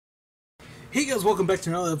Hey guys, welcome back to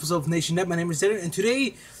another episode of Nation Net. My name is Darren, and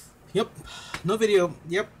today, no video,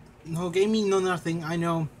 no gaming, no nothing. I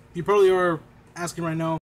know you probably are asking right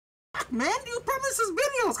now, fuck, man, you promised us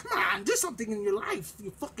videos. Come on, do something in your life,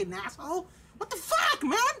 you fucking asshole. What the fuck,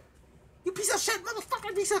 man? You piece of shit,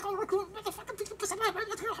 motherfucking piece of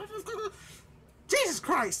Jesus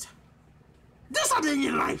Christ, do something in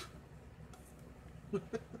your life.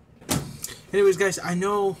 Anyways, guys, I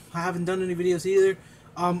know I haven't done any videos either.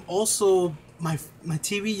 Also, my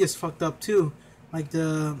TV just fucked up too. I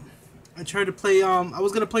tried to play, I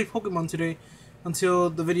was gonna play Pokemon today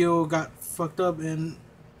until the video got fucked up and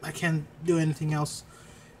I can't do anything else.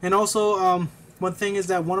 And also, one thing is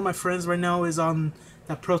that one of my friends right now is on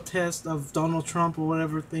that protest of Donald Trump or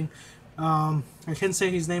whatever thing. I can't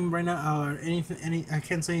say his name right now, or I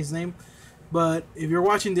can't say his name. But if you're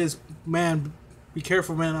watching this, man, be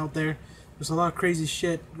careful, man, out there. There's a lot of crazy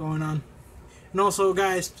shit going on. And also,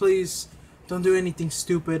 guys, please don't do anything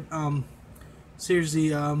stupid.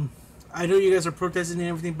 Seriously, I know you guys are protesting and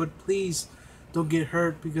everything, but please don't get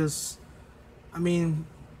hurt, because, I mean,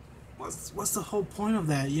 what's the whole point of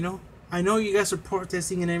that, you know? I know you guys are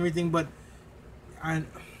protesting and everything, but I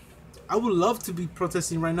would love to be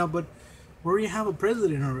protesting right now, but we already have a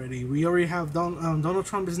president already. We already have Donald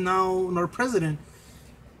Trump is now our president.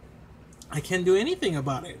 I can't do anything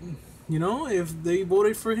about it. You know, if they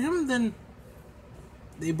voted for him, then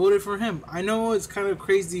they voted for him. I know it's kind of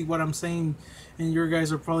crazy what I'm saying, and your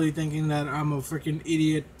guys are probably thinking that I'm a freaking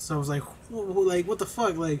idiot. So I was like, what the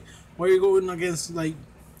fuck? Like, why are you going against, like,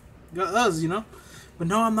 us, you know? But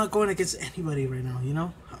no, I'm not going against anybody right now, you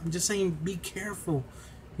know? I'm just saying, be careful,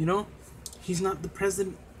 you know? He's not the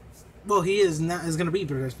president. Well, he is not, is going to be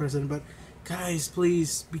the next president, but guys,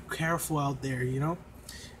 please be careful out there, you know?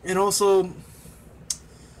 And also,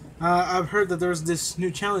 I've heard that there's this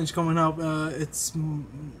new challenge coming up. It's,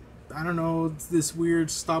 I don't know, it's this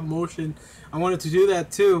weird stop motion. I wanted to do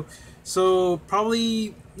that too. So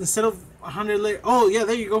probably instead of 100 layer, oh yeah,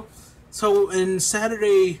 there you go. So in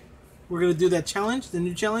Saturday, we're gonna do that challenge, the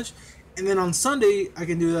new challenge, and then on Sunday I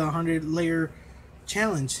can do the 100 layer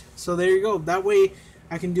challenge. So there you go. That way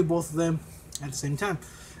I can do both of them at the same time.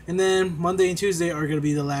 And then Monday and Tuesday are gonna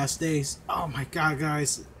be the last days. Oh my god,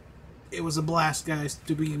 guys. It was a blast, guys,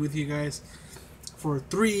 to be with you guys for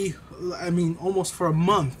almost for a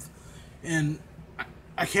month, and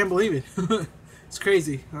I can't believe it. It's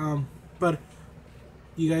crazy. But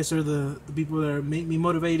you guys are the people that make me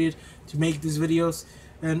motivated to make these videos,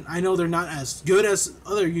 and I know they're not as good as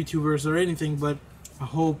other YouTubers or anything, but I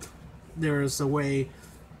hope there is a way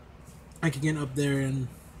I can get up there, and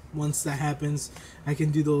once that happens, I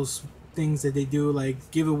can do those things that they do,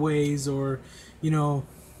 like giveaways, or, you know,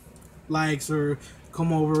 likes, or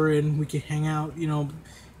come over and we can hang out, you know,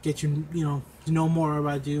 get you, you know, to know more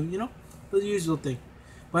about you, you know, the usual thing.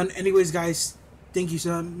 But anyways, guys, thank you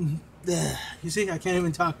so you see, I can't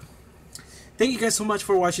even talk. Thank you guys so much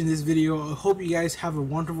for watching this video. I hope you guys have a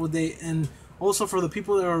wonderful day, and also for the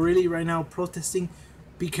people that are really right now protesting,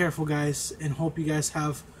 be careful, guys, and hope you guys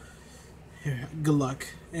have good luck.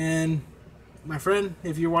 And my friend,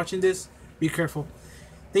 if you're watching this, be careful.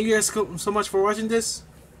 Thank you guys so much for watching this,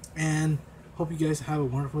 and hope you guys have a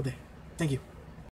wonderful day. Thank you.